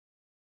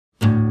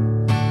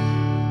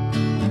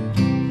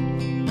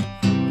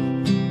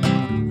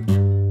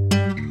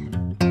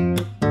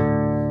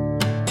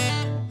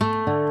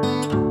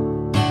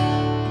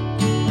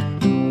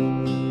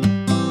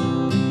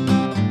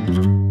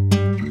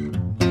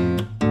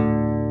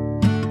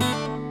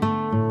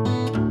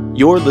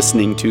You're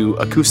listening to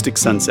Acoustic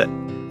Sunset,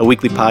 a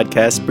weekly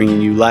podcast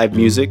bringing you live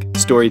music,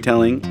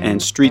 storytelling,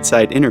 and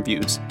street-side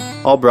interviews,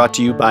 all brought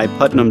to you by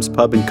Putnam's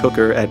Pub and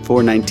Cooker at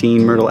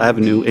 419 Myrtle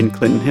Avenue in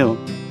Clinton Hill.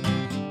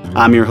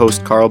 I'm your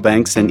host, Carl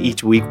Banks, and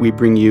each week we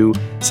bring you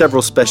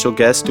several special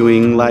guests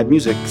doing live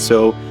music,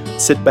 so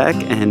sit back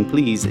and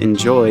please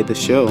enjoy the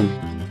show.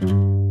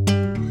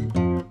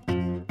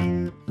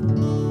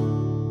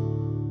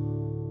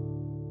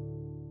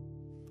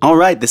 All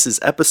right, this is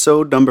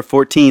episode number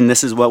 14.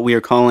 This is what we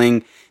are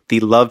calling the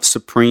Love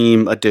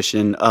Supreme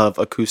edition of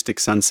Acoustic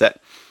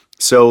Sunset.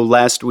 So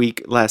last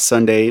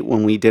Sunday,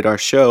 when we did our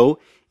show,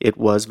 it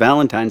was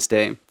Valentine's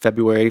Day,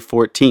 February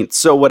 14th.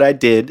 So what I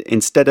did,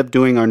 instead of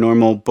doing our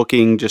normal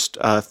booking, just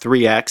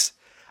 3 acts,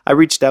 I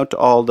reached out to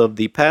all of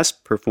the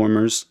past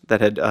performers that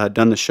had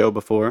done the show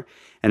before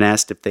and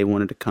asked if they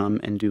wanted to come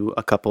and do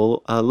a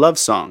couple love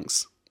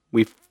songs.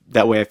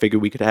 That way I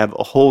figured we could have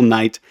a whole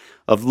night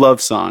of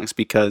love songs,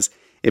 because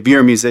if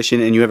you're a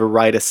musician and you ever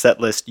write a set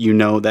list, you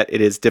know that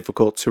it is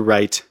difficult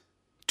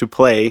to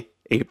play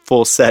a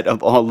full set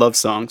of all love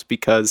songs,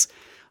 because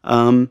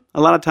a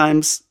lot of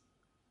times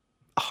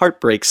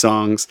heartbreak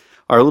songs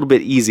are a little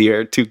bit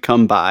easier to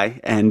come by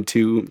and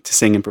to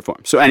sing and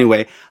perform. So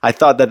anyway, I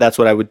thought that that's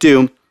what I would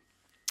do.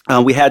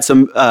 We had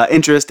some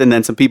interest, and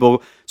then some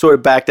people sort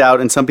of backed out,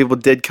 and some people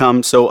did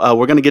come. So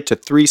we're going to get to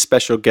 3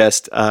 special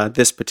guests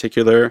this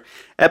particular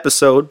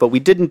episode, but we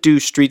didn't do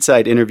street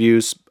side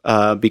interviews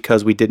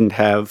because we didn't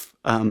have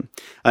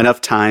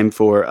enough time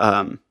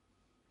for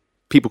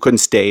people couldn't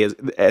stay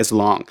as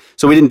long.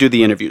 So we didn't do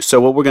the interviews. So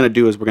what we're going to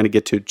do is we're going to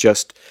get to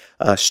just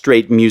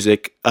straight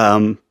music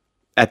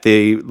at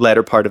the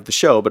latter part of the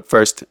show. But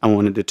first, I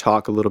wanted to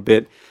talk a little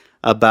bit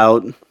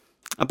about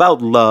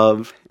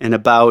love and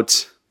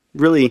about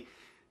really,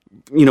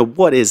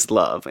 what is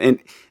love? And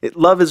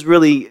love is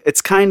really,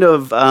 it's kind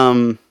of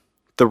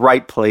the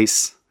right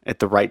place at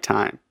the right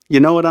time. You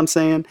know what I'm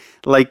saying?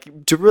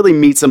 Like, to really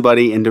meet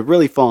somebody and to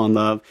really fall in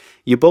love,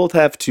 you both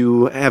have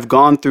to have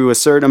gone through a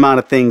certain amount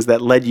of things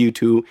that led you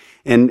to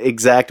an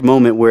exact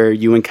moment where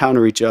you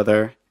encounter each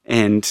other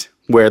and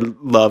where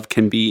love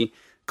can be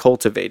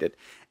cultivated.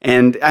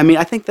 And I mean,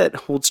 I think that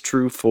holds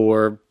true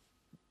for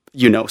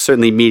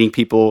certainly meeting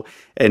people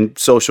and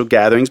social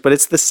gatherings, but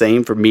it's the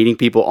same for meeting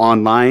people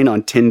online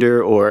on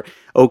Tinder or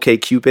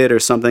OkCupid or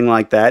something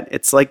like that.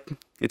 It's like,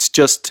 it's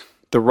just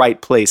the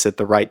right place at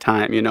the right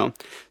time,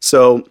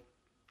 So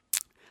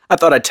I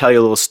thought I'd tell you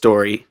a little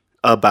story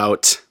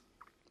about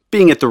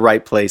being at the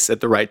right place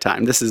at the right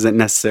time. This isn't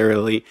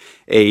necessarily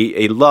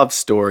a love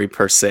story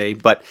per se,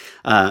 but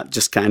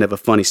just kind of a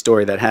funny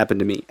story that happened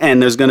to me.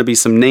 And there's going to be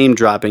some name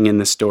dropping in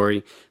this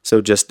story,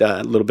 so just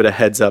a little bit of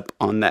heads up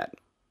on that.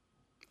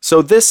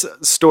 So this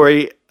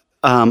story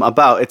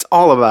it's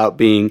all about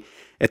being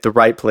at the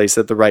right place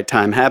at the right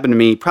time happened to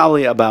me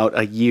probably about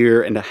a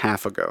year and a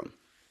half ago.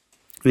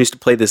 I used to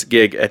play this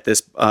gig at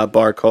this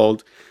bar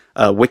called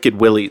Wicked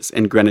Willie's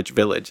in Greenwich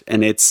Village,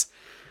 and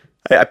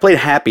I played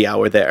happy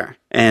hour there,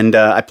 and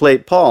I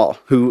played Paul,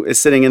 who is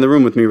sitting in the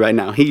room with me right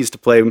now. He used to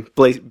play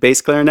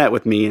bass clarinet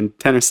with me and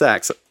tenor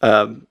sax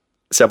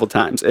several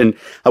times, and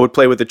I would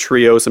play with the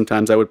trio.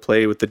 Sometimes I would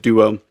play with the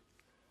duo.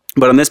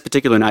 But on this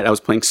particular night, I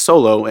was playing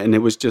solo, and it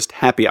was just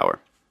happy hour.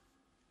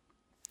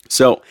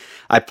 So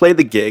I played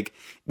the gig.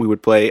 We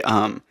would play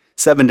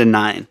 7 to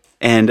 9.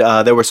 And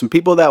there were some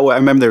people I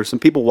remember there were some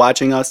people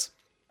watching us.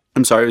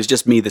 I'm sorry, it was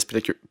just me this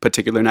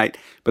particular night.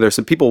 But there were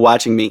some people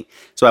watching me.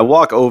 So I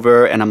walk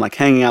over, and I'm like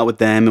hanging out with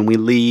them, and we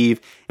leave.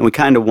 And we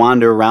kind of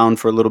wander around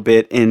for a little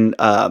bit in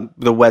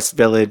the West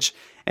Village.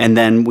 And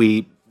then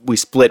we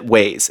split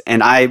ways,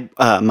 and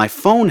my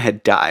phone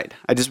had died.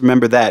 I just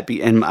remember that,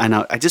 and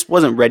I just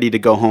wasn't ready to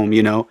go home.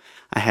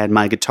 I had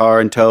my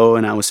guitar in tow,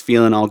 and I was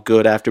feeling all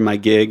good after my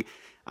gig.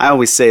 I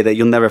always say that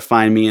you'll never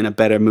find me in a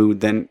better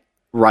mood than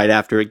right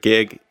after a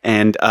gig,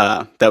 and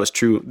that was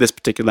true this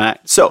particular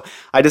night. So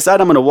I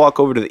decided I'm going to walk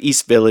over to the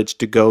East Village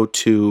to go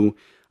to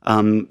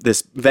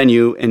this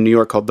venue in New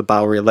York called the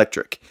Bowery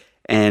Electric,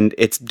 and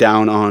it's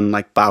down on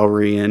like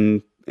Bowery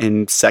and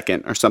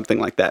 2nd or something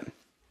like that.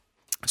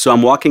 So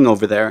I'm walking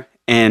over there,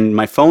 and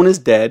my phone is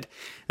dead,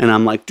 and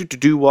I'm like,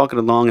 walking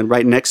along, and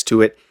right next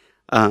to it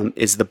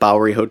is the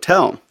Bowery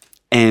Hotel.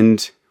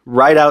 And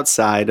right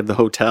outside of the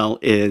hotel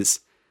is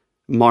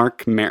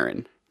Marc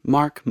Maron.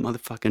 Marc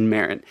motherfucking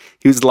Maron.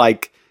 He was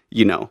like,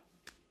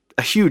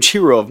 a huge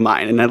hero of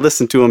mine, and I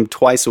listen to him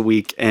twice a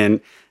week, and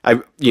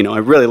I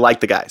really like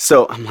the guy.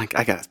 So I'm like,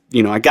 I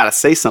gotta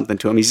say something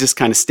to him. He's just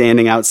kind of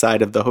standing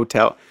outside of the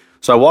hotel.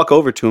 So I walk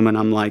over to him, and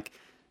I'm like,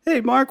 "Hey,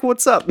 Marc,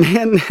 what's up,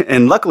 man?"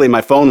 And luckily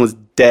my phone was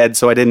dead,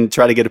 so I didn't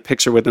try to get a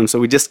picture with him. So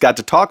we just got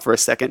to talk for a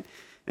second.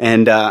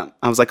 And I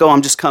was like, "Oh,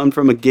 I'm just coming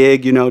from a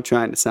gig,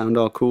 trying to sound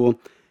all cool."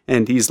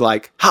 And he's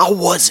like, "How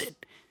was it?"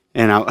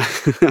 And I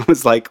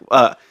was like,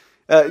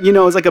 it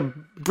was like a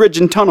bridge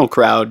and tunnel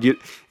crowd.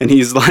 And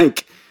he's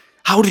like,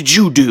 "How did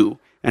you do?"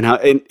 And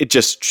it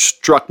just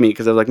struck me,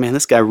 because I was like, man,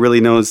 this guy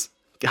really knows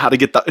how to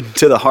get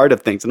to the heart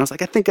of things. And I was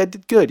like, I think I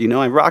did good.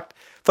 I rocked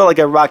felt like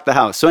I rocked the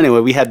house. So anyway,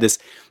 we had this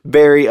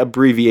very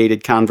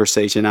abbreviated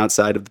conversation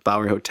outside of the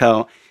Bowery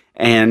Hotel.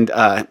 And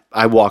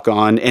I walk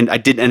on, and I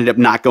ended up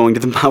not going to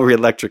the Bowery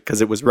Electric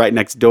because it was right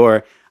next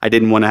door. I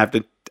didn't want to have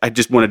to, I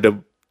just wanted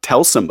to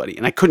tell somebody,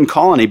 and I couldn't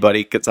call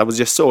anybody because I was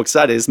just so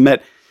excited. I just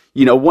met,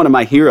 one of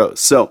my heroes.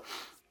 So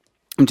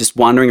I'm just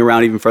wandering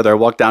around even further. I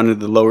walk down to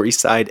the Lower East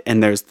Side,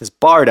 and there's this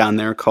bar down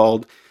there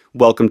called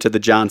Welcome to the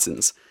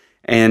Johnsons.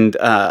 And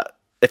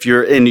if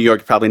you're in New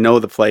York, you probably know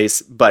the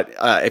place, but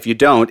if you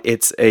don't,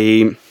 it's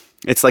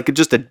like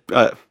just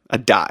a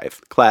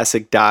dive,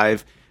 classic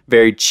dive.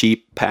 Very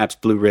cheap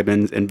Pabst Blue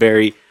Ribbons, and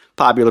very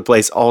popular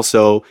place.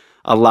 Also,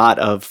 a lot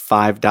of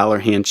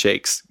 $5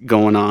 handshakes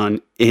going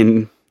on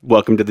in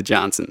Welcome to the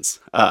Johnsons.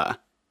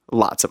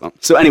 Lots of them.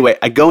 So anyway,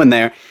 I go in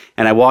there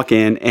and I walk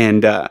in,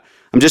 and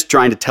I'm just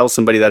trying to tell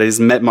somebody that I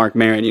just met Marc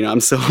Maron. I'm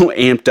so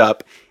amped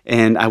up,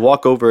 and I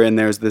walk over, and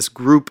there's this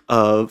group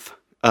of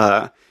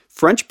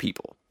French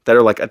people that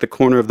are like at the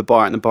corner of the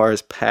bar, and the bar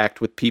is packed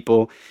with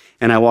people.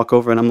 And I walk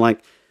over, and I'm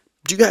like,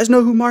 do you guys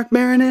know who Marc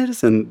Maron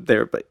is? And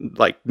they're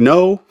like,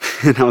 no.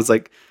 And I was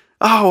like,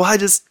 oh, I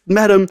just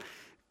met him.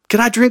 Can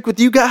I drink with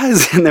you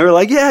guys? And they were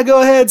like, yeah,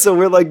 go ahead. So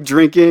we're like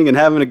drinking and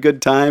having a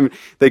good time.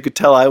 They could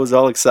tell I was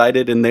all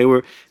excited, and they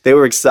were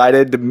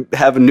excited to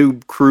have a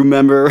new crew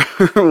member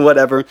or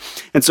whatever.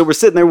 And so we're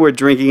sitting there, we're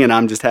drinking, and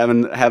I'm just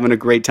having a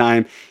great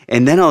time.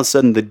 And then all of a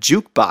sudden, the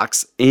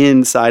jukebox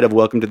inside of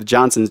Welcome to the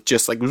Johnsons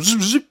just like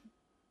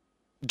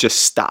just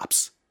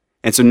stops.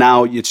 And so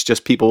now it's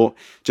just people,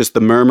 just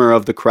the murmur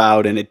of the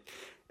crowd. And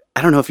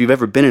I don't know if you've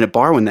ever been in a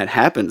bar when that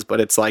happens,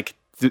 but it's like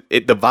the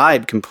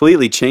vibe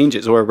completely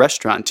changes, or a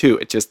restaurant too.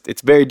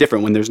 It's very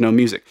different when there's no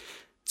music.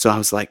 So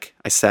I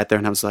sat there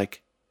and I was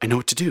like, I know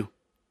what to do.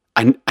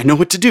 I know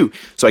what to do.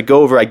 So I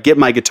go over, I get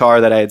my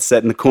guitar that I had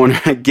set in the corner.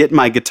 I get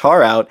my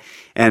guitar out.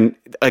 And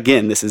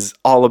again, this is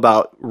all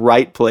about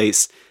right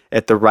place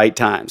at the right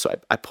time. So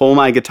I pull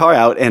my guitar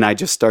out and I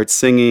just start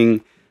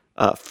singing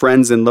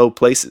Friends in Low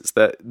Places,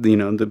 that,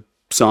 the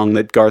song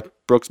that Garth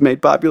Brooks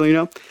made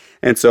popular,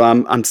 And so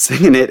I'm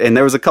singing it, and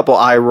there was a couple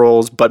eye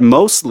rolls, but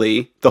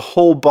mostly the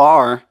whole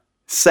bar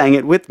sang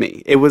it with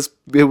me. It was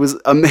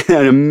an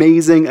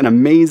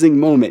amazing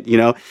moment,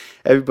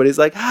 Everybody's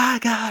like, I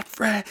got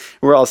friend.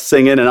 We're all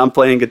singing, and I'm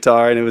playing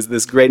guitar, and it was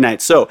this great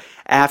night. So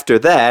after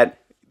that,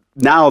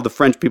 now the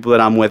French people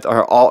that I'm with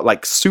are all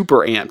like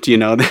super amped,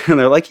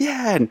 They're like,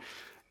 yeah, and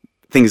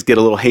things get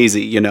a little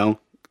hazy,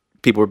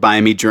 People were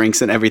buying me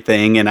drinks and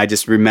everything, and I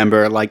just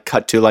remember,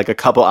 cut to a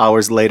couple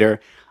hours later,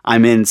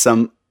 I'm in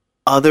some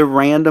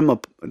random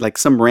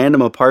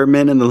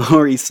apartment in the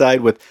Lower East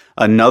Side with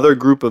another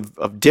group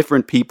of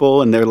different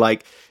people, and they're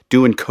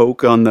doing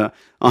coke on the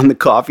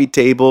coffee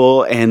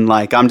table, and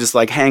I'm just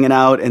hanging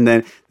out, and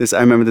then I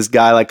remember this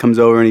guy comes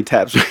over and he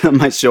taps me on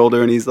my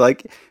shoulder, and he's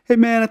like, hey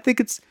man, I think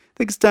it's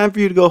time for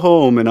you to go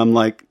home. And I'm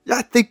like,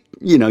 I think,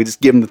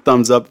 just give him the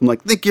thumbs up. I'm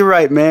like, think you're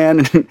right,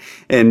 man.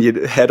 And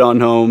you head on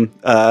home.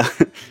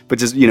 But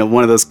just,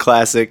 one of those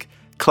classic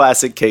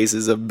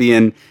cases of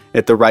being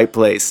at the right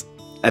place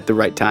at the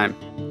right time.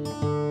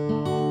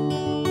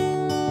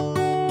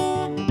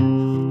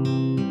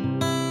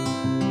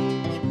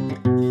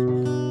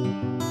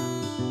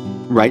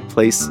 Right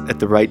place at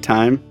the right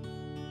time.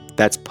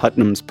 That's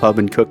Putnam's Pub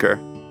and Cooker.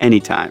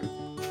 Anytime.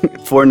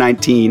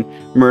 419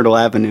 Myrtle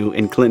Avenue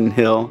in Clinton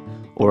Hill,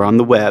 or on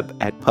the web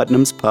at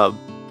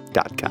putnamspub.com.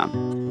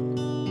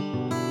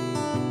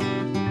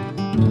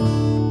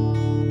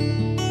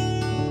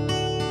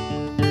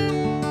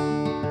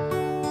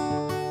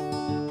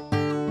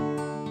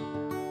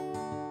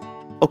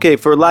 Okay,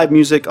 for live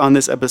music on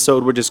this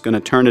episode, we're just going to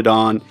turn it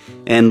on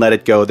and let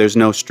it go. There's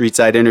no street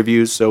side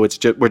interviews, so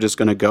we're just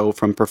going to go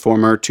from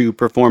performer to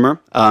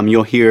performer.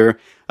 You'll hear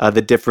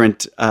the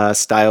different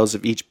styles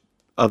of each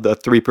of the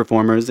three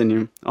performers, and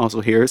you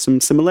also hear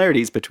some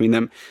similarities between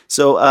them.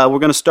 So we're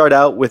going to start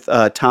out with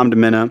Tom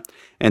Demina,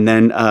 and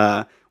then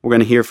we're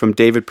going to hear from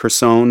David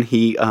Persone.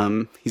 He's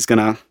going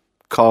to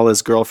call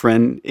his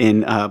girlfriend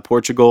in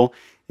Portugal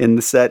in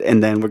the set,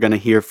 and then we're going to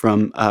hear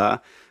from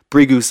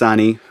Brigu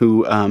Sani,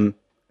 who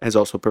has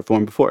also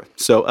performed before.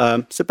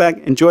 So sit back,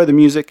 enjoy the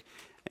music,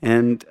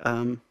 and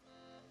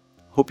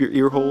hope your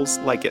ear holes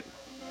like it.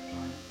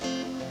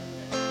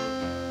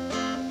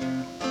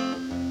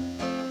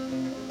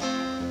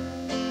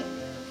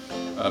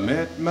 I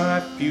met my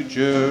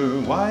future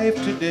wife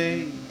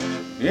today,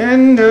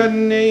 and her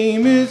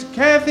name is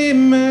Kathy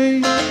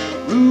May.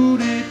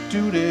 Rudy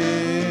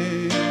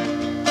Tooty,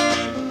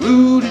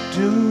 Rudy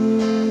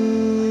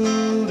Tooty,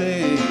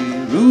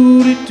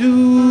 Rudy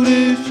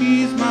Tooty,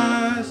 she's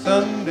my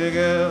Sunday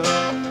girl.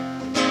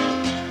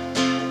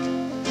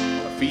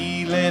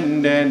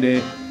 Feeling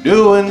dandy,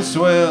 doing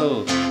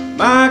swell,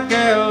 my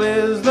gal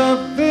is the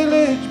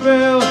village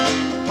belle.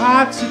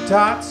 Potsy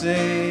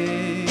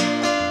Totsy,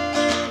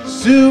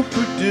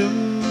 super duper,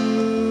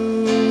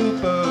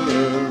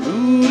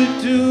 Rudy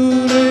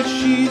Tooty,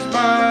 she's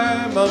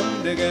my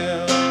Monday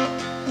gal.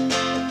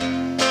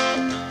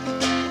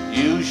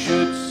 You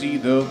should see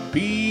the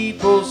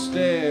people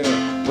stare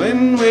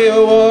when we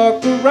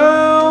walk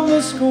around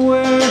the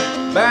square.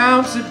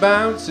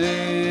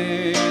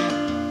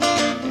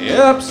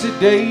 Upsy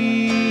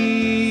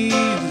daisy,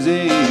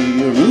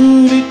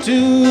 Rudy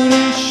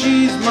Tooty,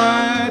 she's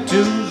my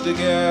Tuesday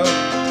gal.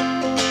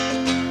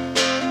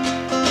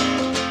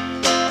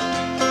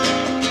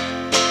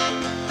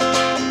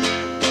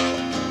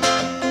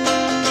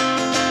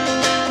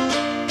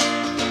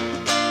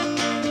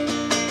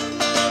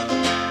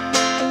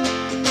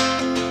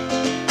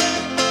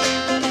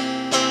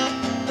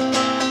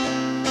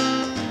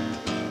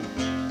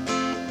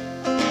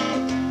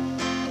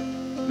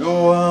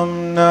 No,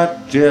 I'm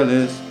not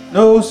jealous,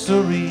 no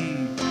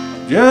siree,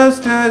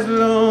 just as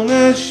long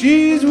as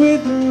she's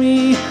with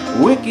me.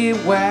 Wicky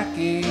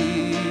wacky,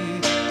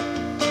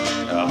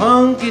 a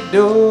hunky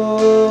dory,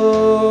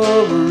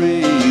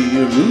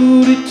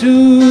 Rudy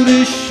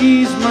Tooty,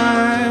 she's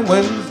my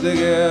Wednesday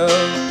gal.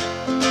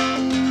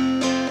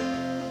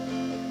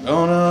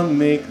 Gonna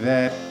make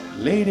that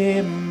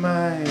lady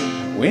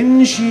mine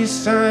when she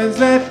signs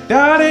that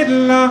dotted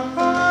line.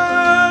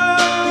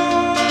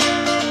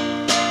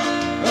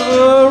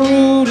 Oh,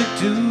 Rudy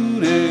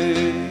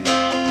Tooty,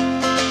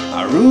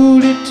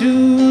 Rudy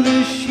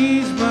Tooty,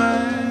 she's my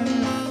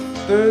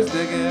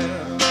Thursday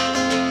gal.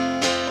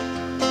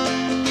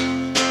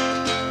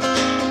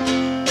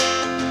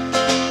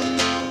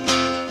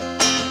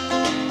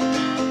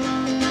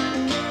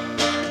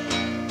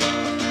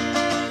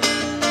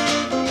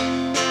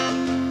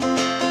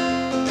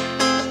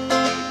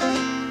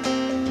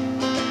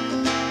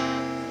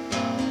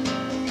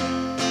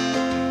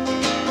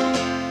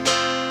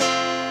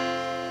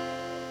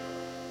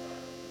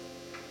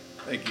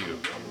 Thank you.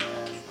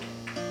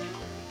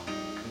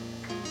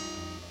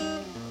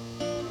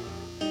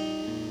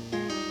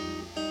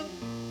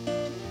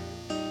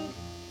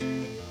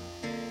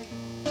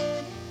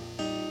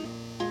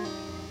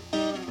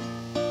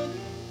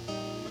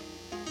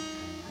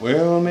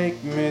 Well,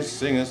 make me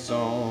sing a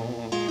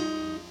song,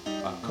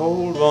 a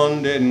cold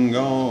one dead and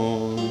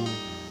gone,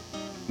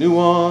 new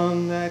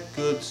one that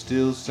could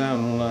still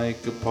sound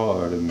like a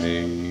part of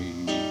me.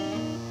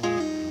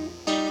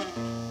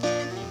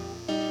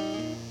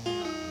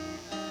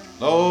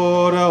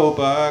 Lord, I hope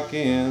I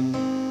can,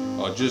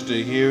 or just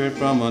to hear it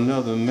from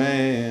another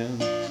man,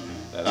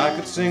 that I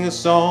could sing a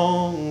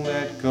song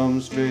that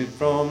comes straight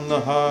from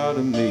the heart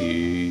of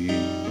me.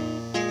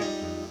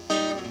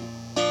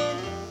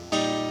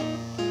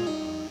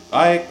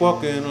 Like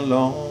walking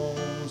along,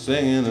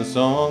 singing a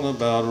song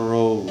about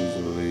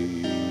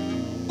Rosalie.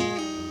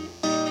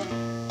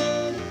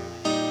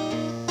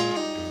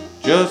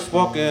 Just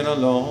walking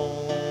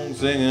along,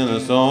 singing a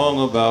song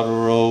about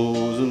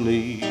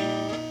Rosalie.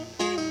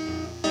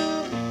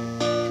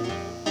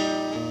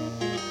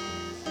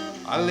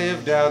 I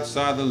lived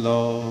outside the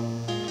law,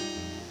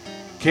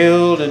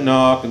 killed in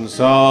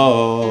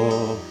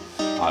Arkansas.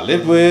 I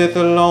lived with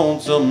the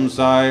lonesome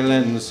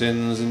silent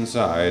sins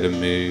inside of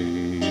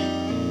me.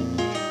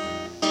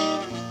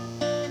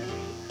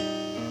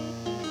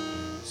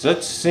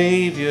 Such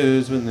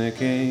saviors when they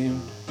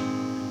came,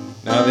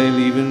 now they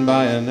leaving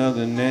by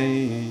another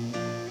name.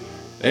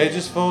 They're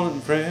just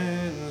fallen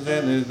friends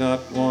and there's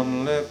not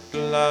one left to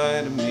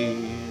lie to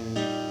me.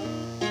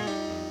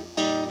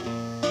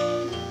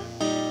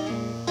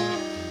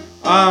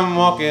 I'm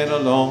walking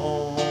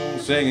along,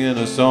 singing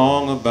a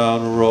song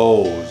about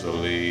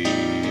Rosalie.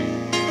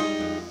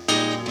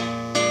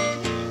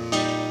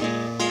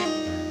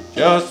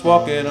 Just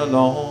walking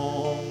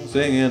along,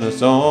 singing a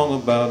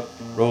song about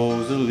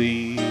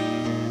Rosalie.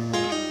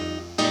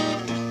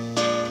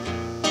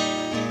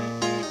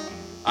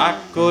 I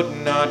could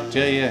not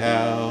tell you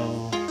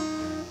how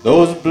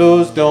those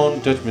blues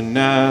don't touch me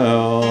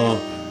now.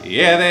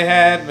 Yeah, they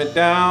had me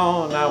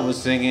down, I was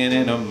singing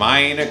in a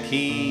minor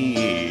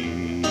key.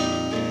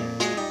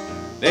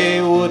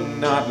 They would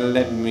not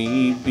let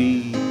me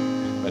be,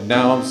 but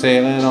now I'm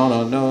sailing on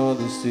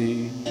another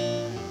sea.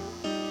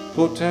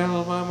 Go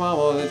tell my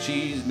mama that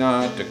she's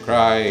not to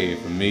cry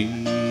for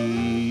me.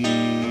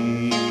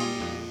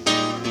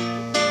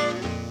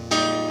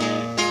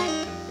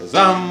 'Cause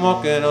I'm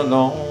walking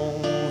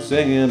along,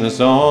 singing a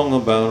song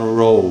about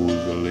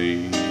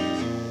Rosalie.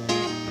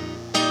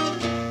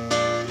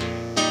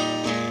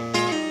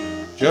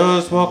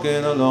 Just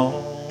walking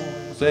along,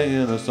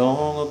 singing a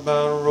song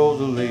about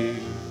Rosalie.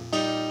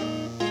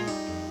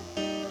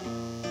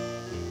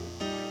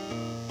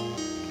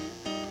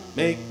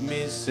 Make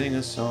me sing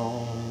a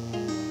song,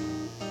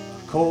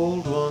 a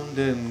cold one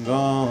dead and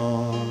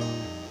gone,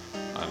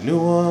 a new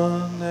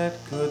one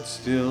that could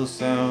still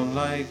sound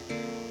like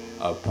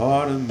a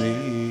part of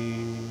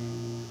me.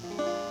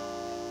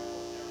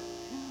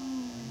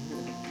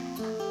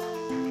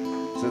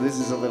 So this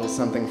is a little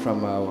something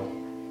from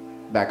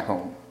back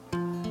home.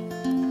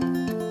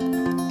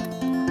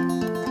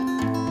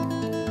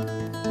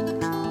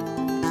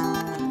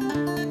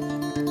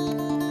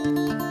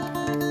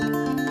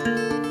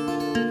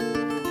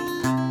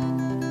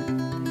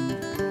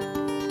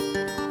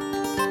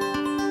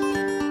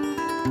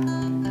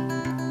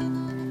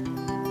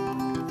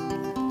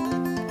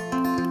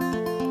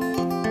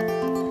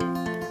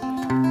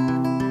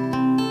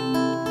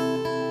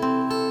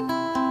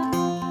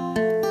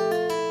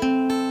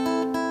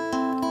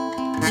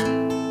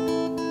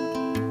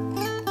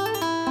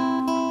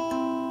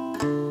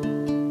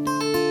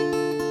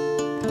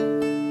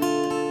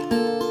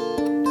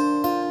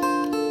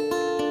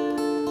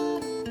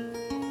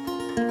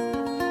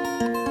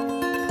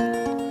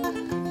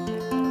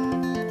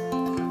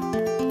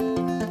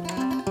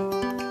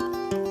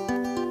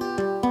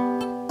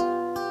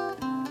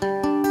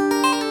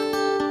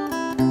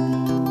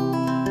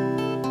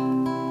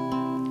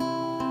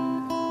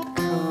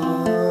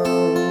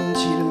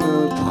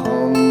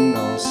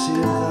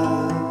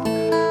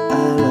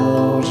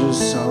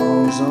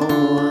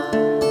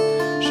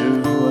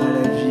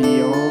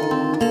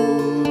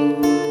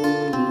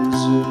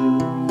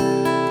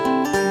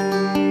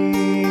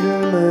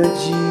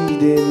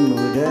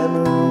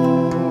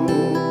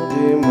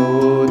 des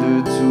mots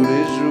de tous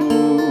les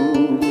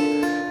jours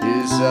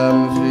et ça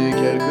me fait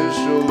quelque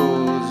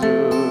chose.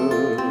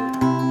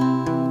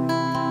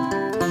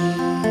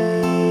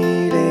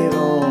 Il est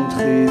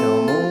rentré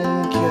dans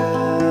mon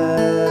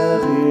cœur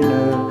une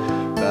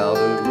part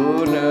de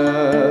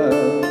bonheur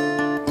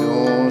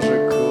dont je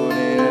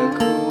connais la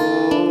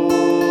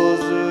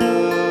cause.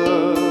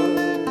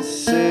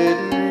 C'est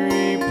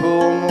lui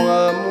pour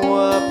moi,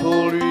 moi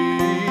pour lui.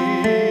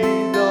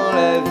 Dans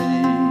la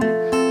vie,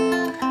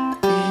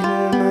 il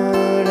me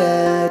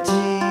l'a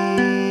dit,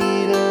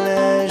 il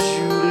l'a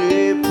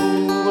juré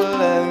pour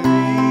la vie.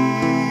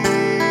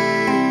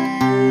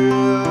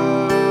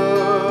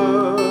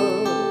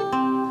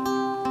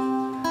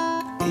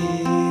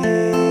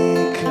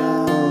 Et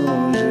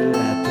quand je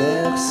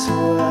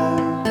l'aperçois,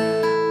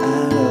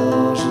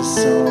 alors je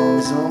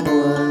sens en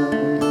moi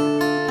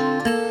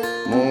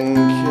mon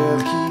cœur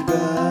qui bat.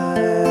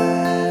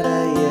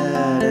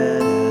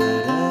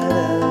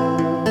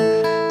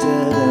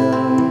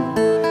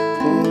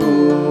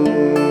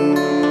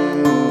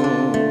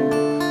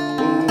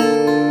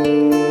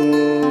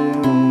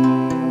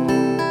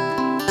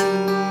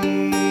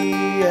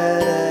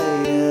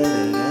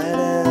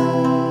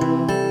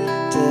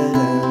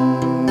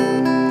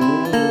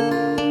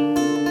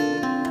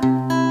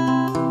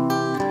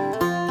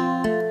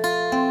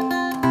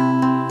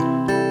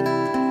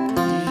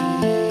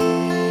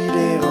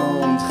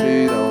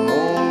 Dans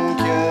mon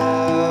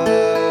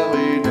cœur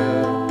une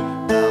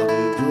part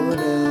de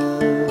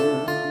bonheur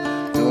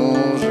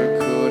dont je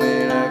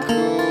connais la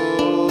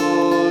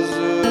cause.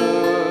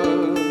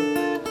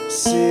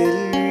 C'est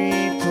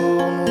lui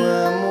pour moi,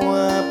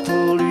 moi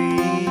pour lui.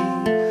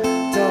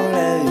 Dans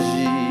la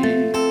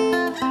vie,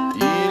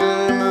 il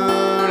me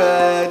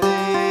l'a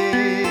dit,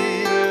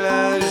 il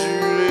l'a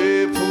juré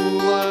pour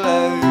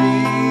la vie.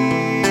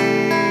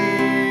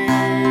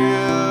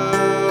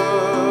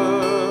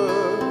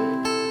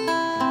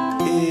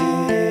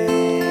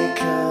 Et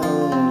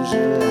quand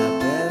je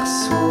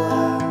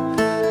l'aperçois,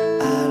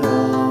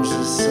 alors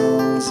je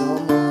sens en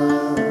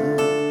moi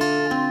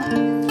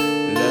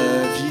la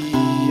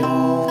vie en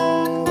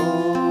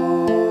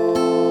rose.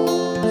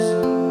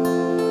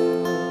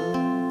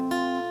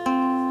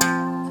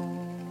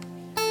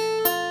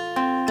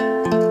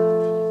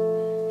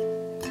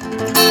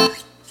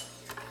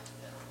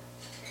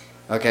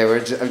 Okay,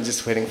 I'm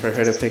just waiting for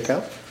her to pick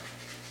up.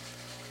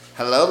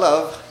 Hello,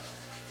 love.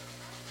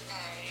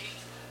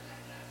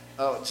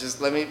 Oh, just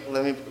let me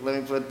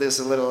put this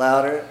a little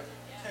louder.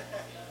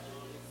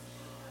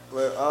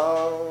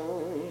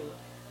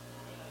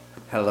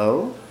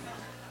 Hello?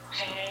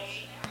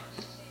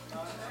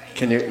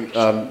 Can you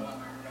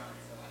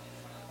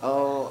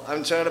oh,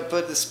 I'm trying to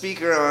put the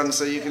speaker on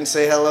so you can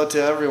say hello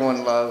to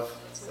everyone, love.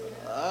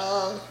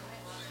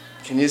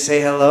 Can you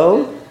say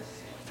hello?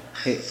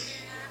 Hey.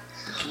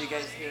 Can you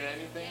guys hear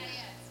anything?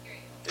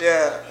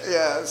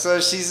 Yeah. So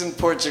she's in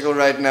Portugal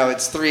right now.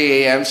 It's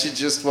 3 a.m. She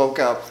just woke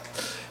up.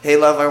 Hey,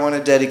 love, I want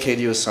to dedicate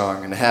you a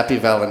song, and happy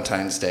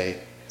Valentine's Day.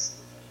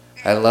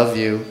 I love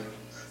you.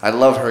 I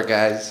love her,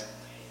 guys.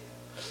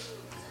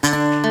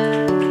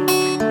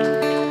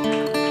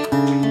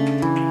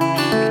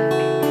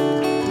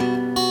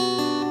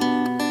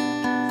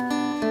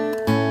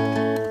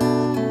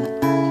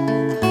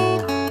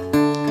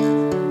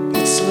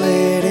 It's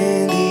late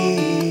in the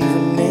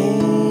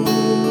evening.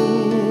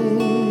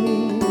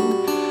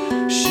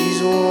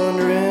 She's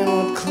wondering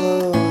what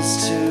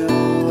clothes to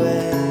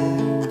wear.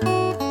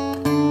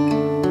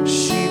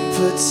 She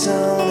puts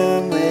on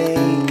her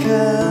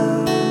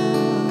makeup,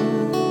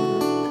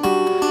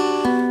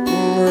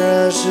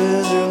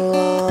 brushes her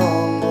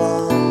long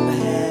blonde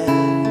hair,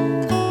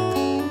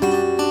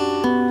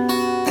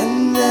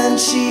 and then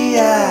she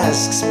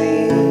asks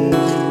me,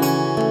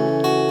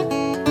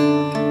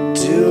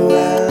 do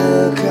I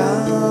look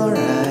alright?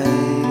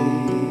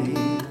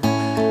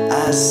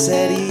 I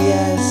said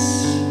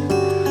yes,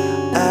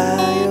 I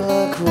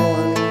look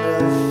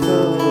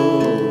wonderful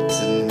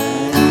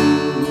tonight.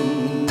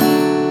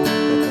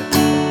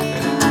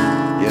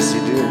 Yes,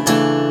 you do.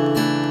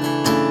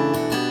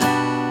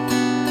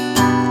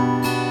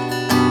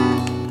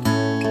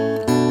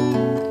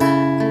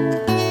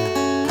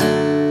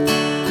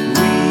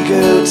 We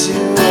go to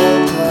a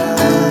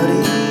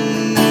party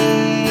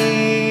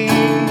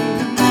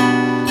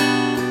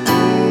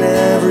and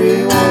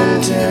everyone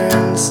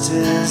turns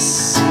to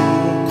see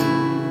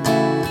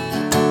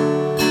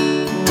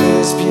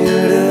this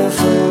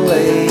beautiful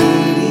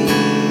lady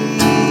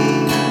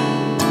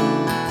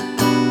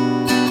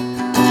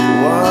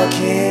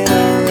walking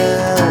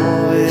around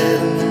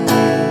with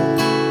me.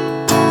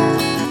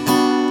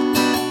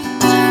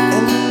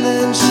 And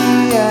then she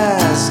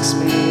asks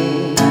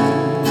me,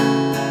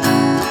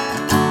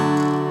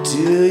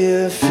 do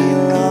you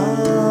feel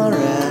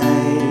alright?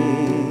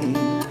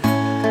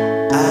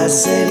 I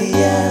said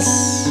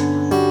yes,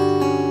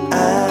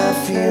 I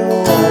feel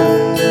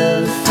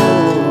wonderful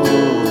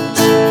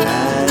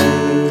tonight.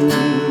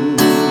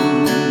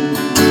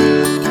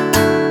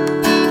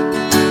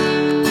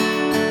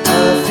 I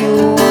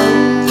feel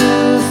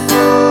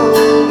wonderful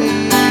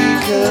each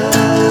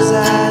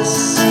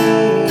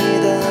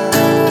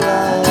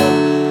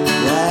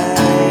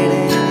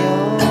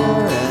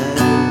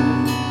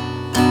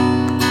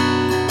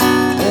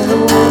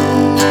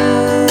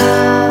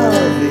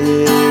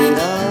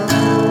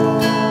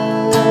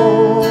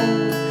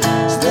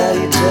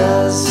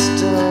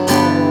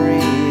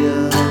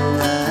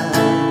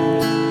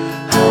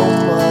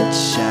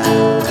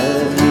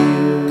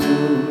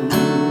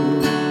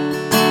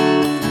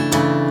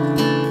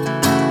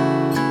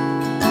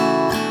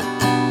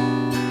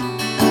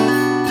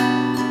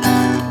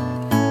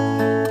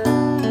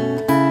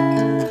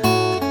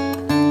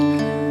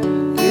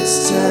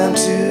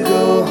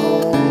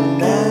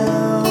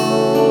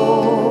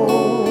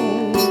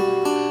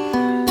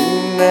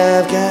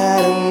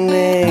got an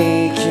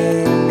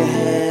aching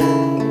head,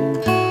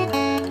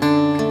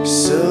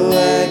 so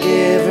I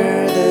give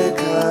her the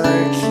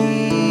car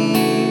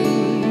keys.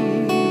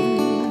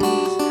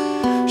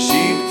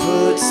 She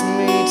puts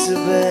me to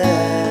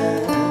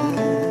bed,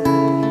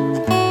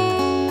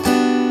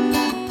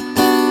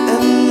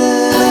 and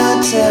then I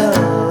tell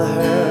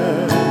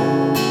her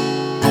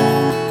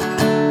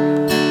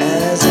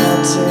as I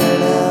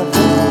turn out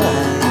the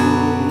light,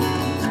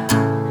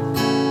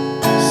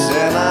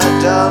 say my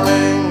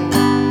darling,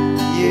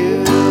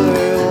 you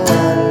were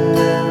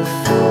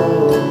wonderful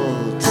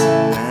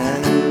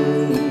tonight.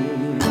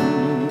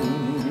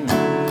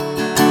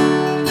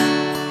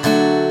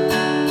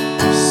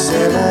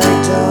 Say my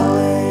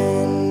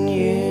darling,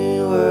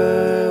 you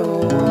were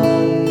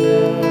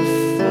wonderful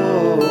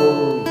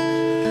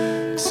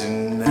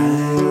tonight.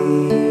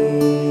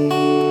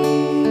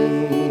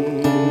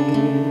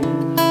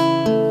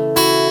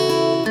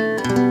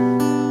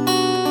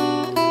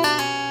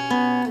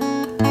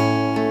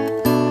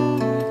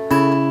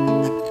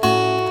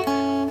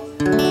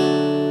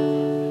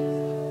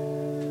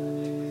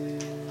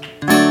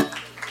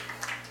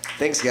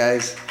 Thanks,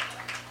 guys.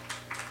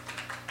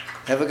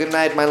 Have a good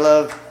night, my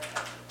love.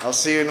 I'll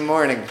see you in the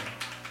morning.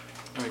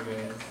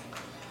 Okay.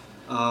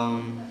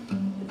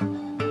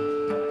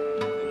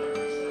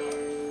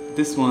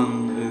 This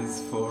one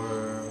is for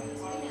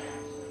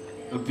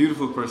a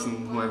beautiful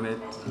person who I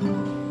met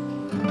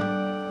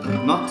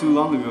not too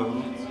long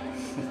ago.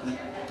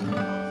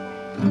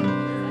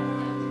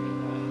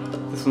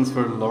 This one's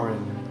for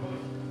Lauren.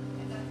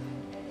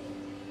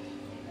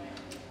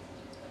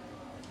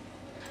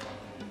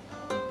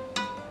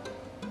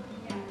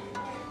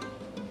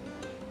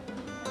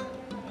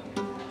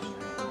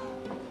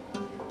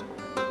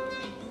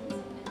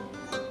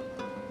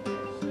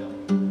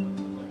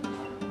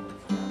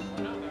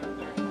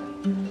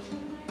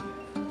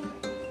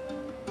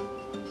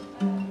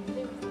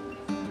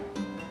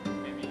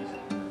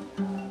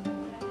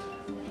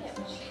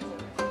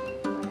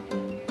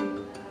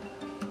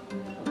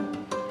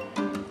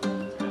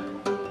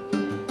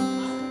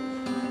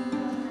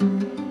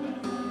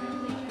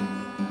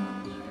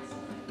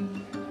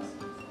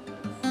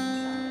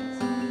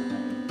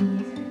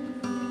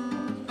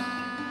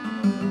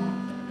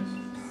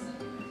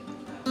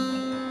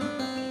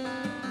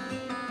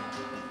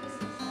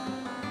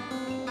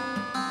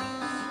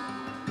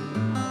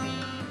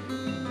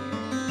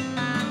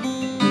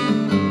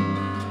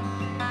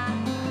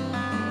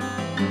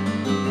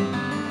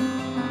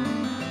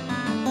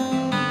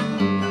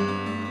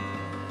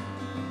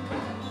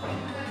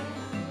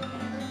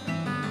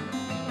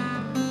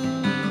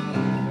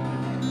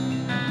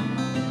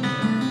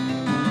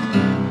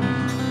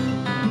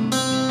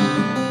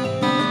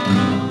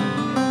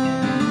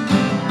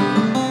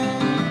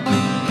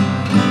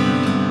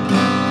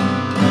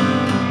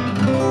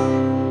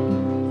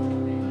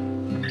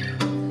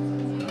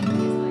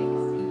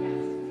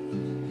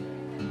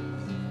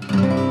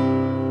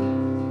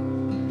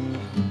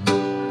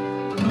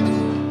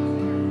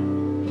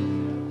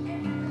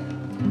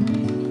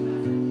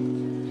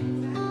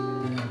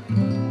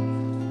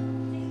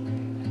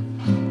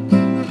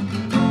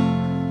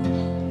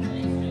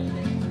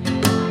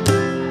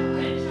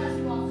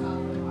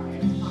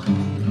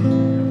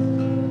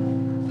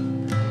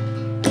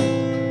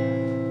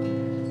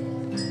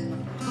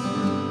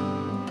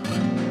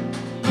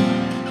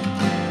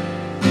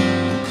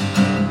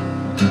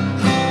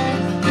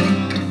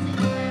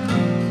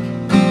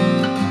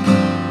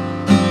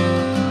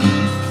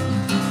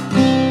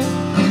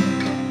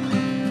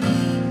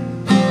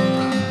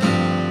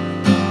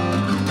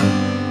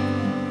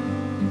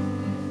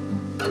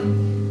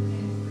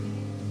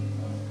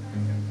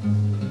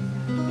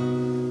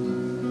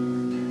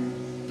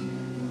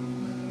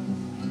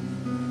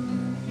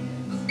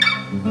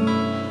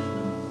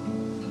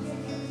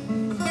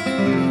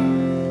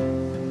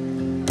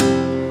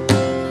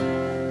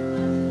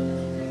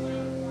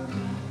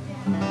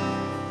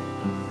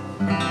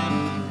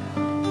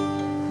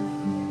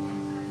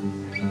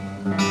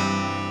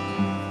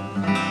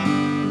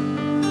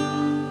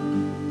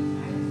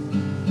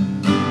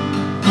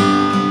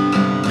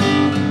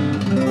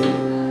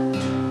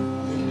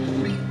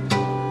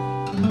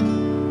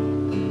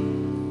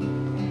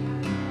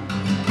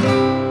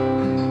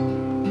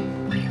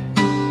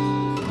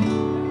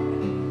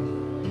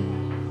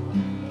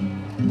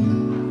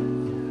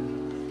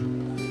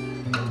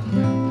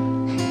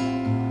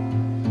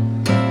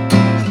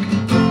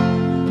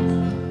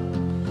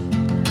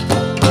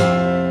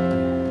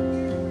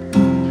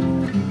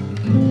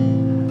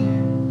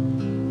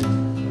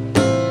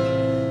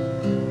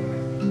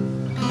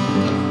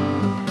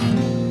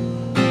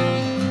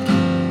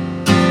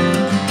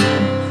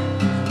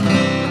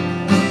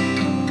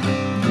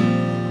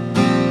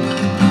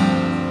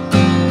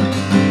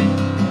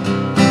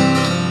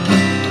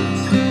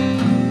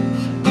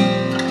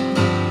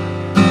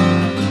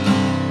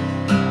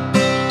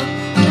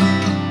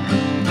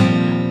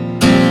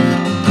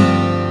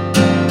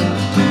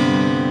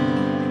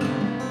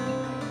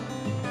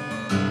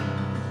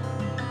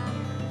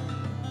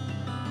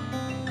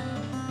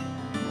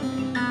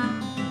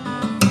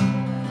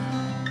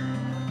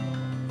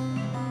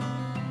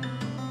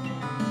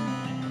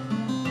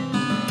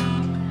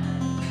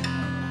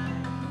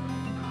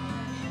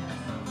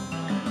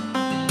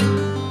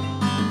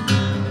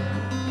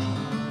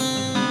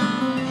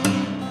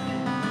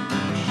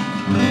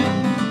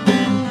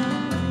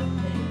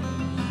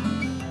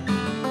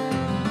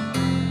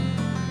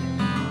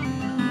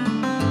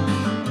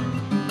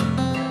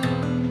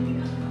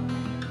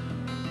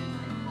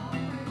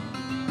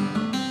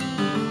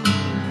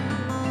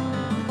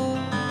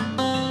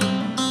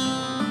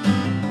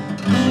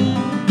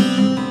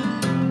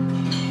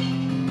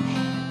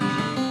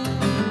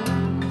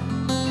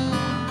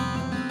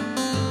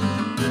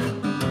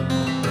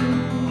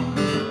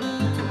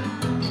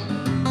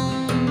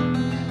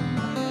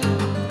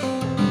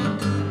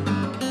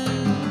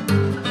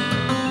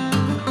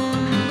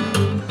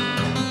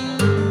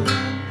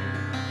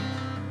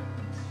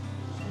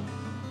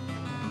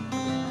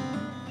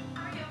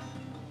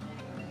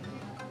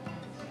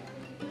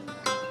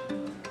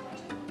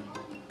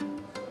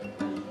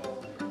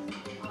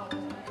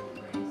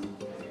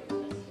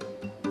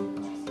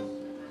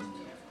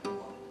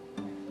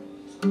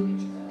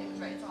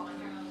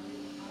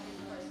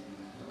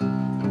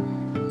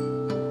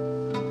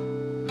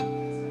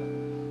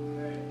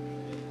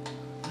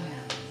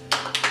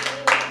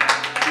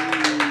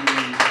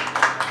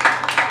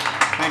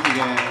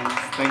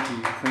 Thank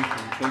you, thank you,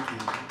 thank you,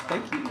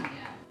 thank you.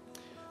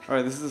 All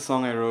right, this is a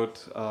song I wrote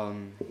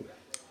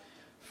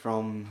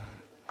from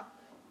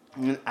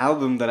an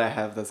album that I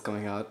have that's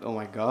coming out. Oh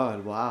my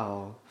God!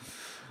 Wow.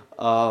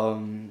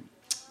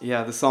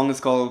 Yeah, the song is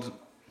called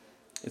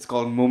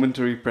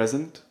 "Momentary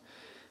Present."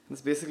 It's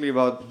basically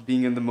about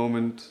being in the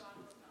moment.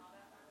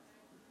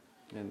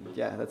 And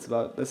yeah, that's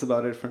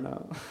about it for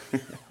now.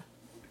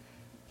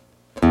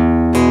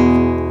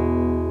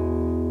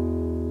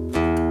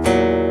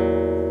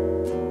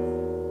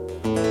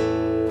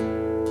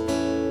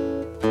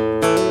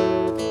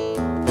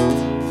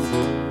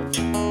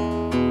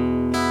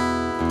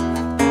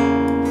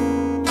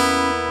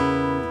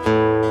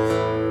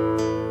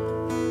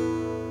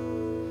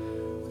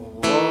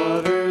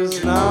 What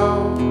is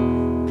now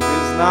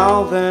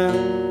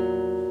then.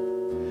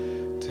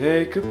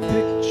 Take a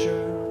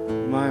picture,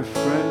 my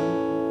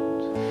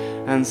friend,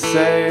 and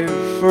save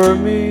for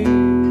me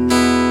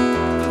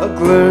a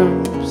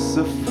glimpse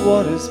of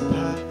what is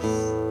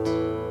past.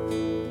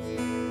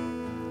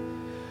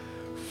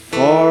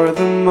 For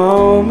the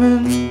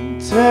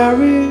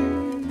momentary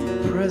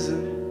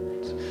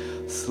present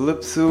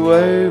slips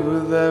away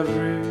with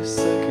every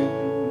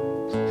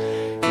second,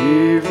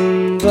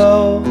 even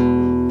though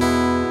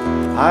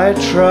I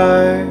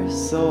try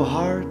so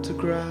hard to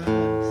grasp.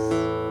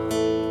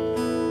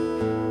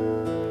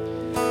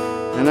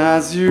 And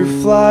as you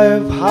fly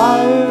up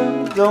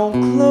higher,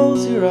 don't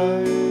close your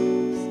eyes.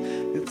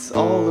 It's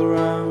all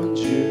around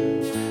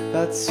you,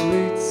 that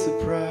sweet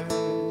surprise.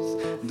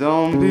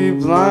 Don't be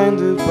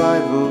blinded by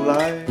the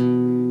light.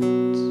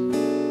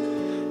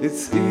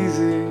 It's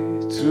easy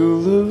to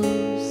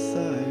lose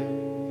sight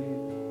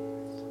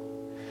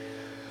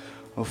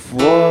of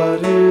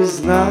what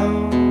is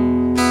now.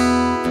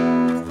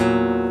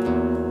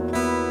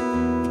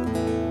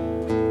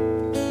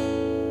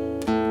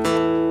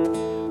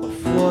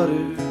 What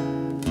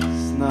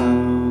is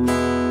now?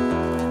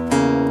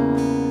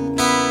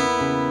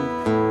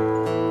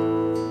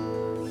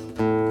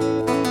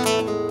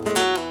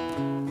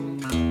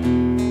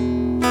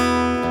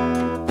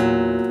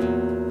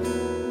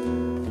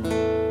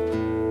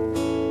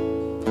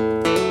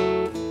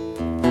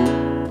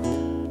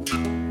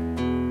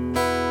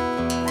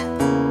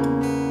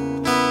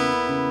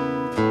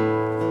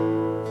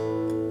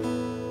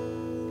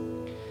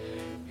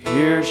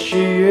 Here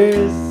she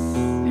is,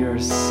 your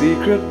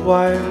secret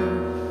wife.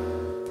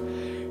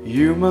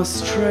 You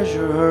must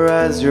treasure her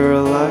as your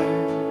life,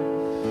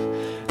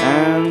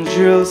 and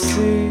you'll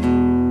see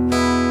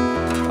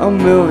a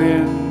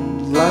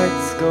million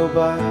lights go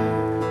by.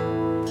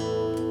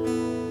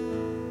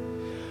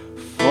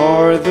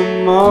 For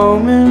the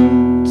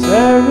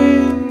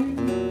momentary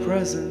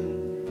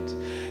present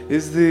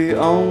is the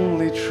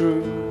only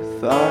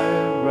truth,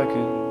 I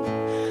reckon,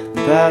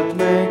 that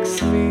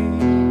makes me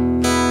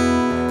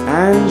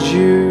and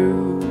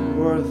you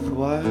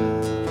worthwhile.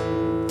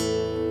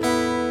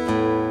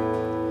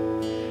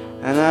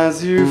 And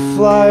as you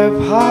fly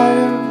up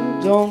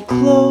higher, don't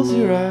close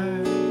your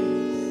eyes.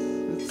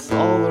 It's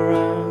all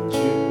around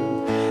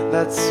you,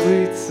 that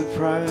sweet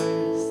surprise.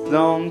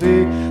 Don't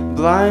be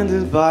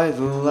blinded by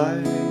the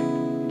light.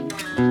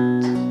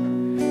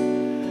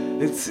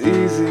 It's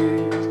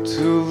easy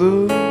to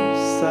lose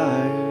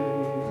sight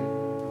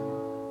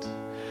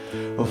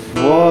of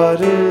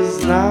what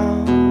is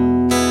now.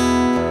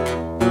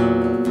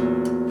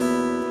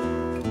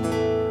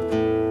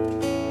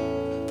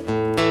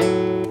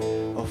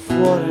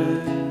 What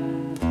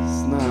is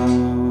now?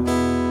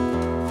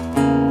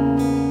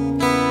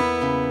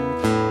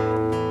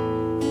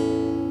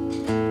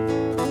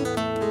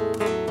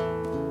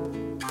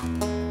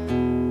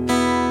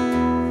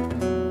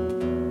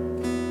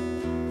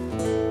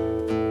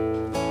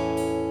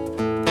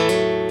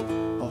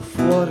 Of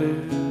what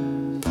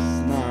is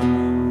now?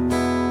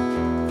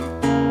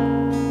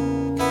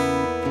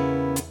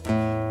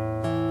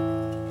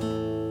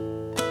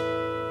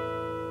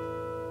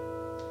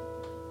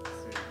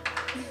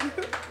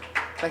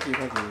 Thank you,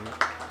 thank you.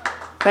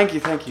 Thank you,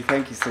 thank you,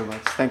 thank you so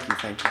much. Thank you,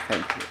 thank you,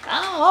 thank you.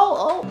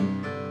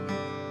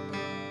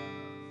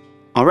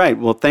 All right.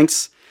 Well,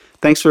 thanks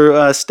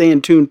for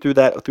staying tuned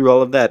through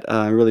all of that.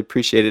 I really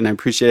appreciate it, and I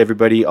appreciate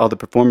everybody, all the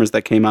performers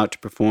that came out to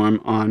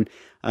perform on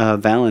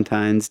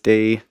Valentine's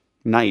Day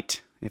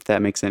night, if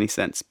that makes any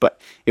sense. But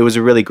it was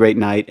a really great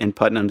night, and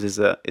Putnam's is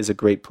a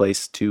great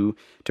place to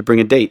bring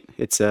a date.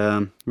 It's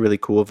a really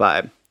cool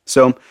vibe.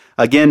 So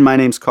again, my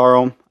name's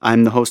Carl.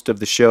 I'm the host of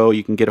the show.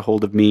 You can get a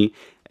hold of me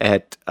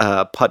at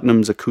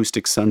Putnam's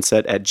Acoustic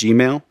Sunset at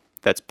Gmail.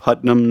 That's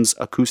Putnam's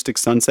Acoustic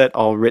Sunset,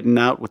 all written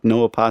out with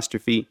no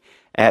apostrophe,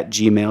 at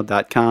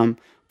gmail.com.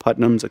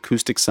 Putnam's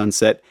Acoustic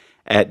Sunset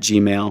at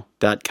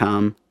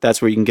gmail.com.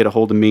 That's where you can get a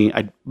hold of me.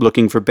 I'm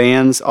looking for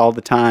bands all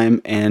the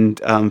time, and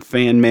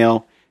fan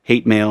mail,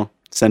 hate mail,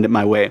 send it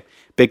my way.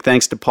 Big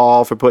thanks to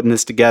Paul for putting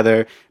this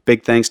together.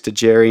 Big thanks to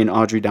Jerry and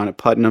Audrey down at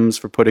Putnam's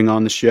for putting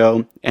on the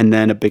show. And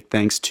then a big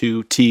thanks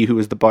to T, who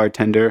is the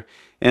bartender,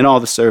 and all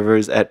the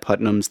servers at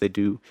Putnam's. They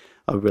do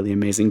a really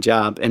amazing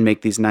job and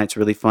make these nights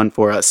really fun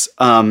for us.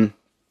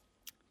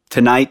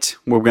 Tonight,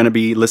 we're going to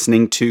be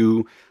listening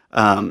to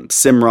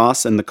Sim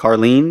Ross and the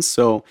Carlines,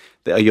 so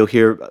you'll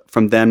hear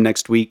from them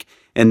next week.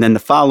 And then the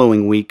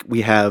following week,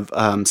 we have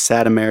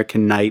Sad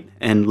American Night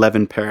and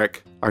Levin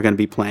Perrick are going to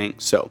be playing.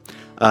 So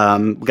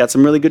we got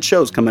some really good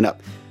shows coming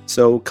up.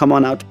 So come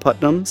on out to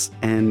Putnam's,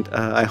 and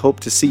I hope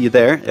to see you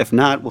there. If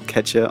not, we'll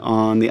catch you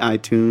on the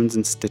iTunes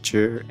and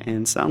Stitcher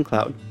and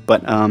SoundCloud.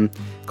 But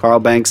Carl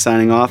Banks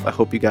signing off. I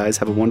hope you guys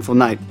have a wonderful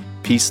night.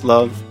 Peace,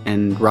 love,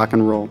 and rock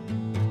and roll.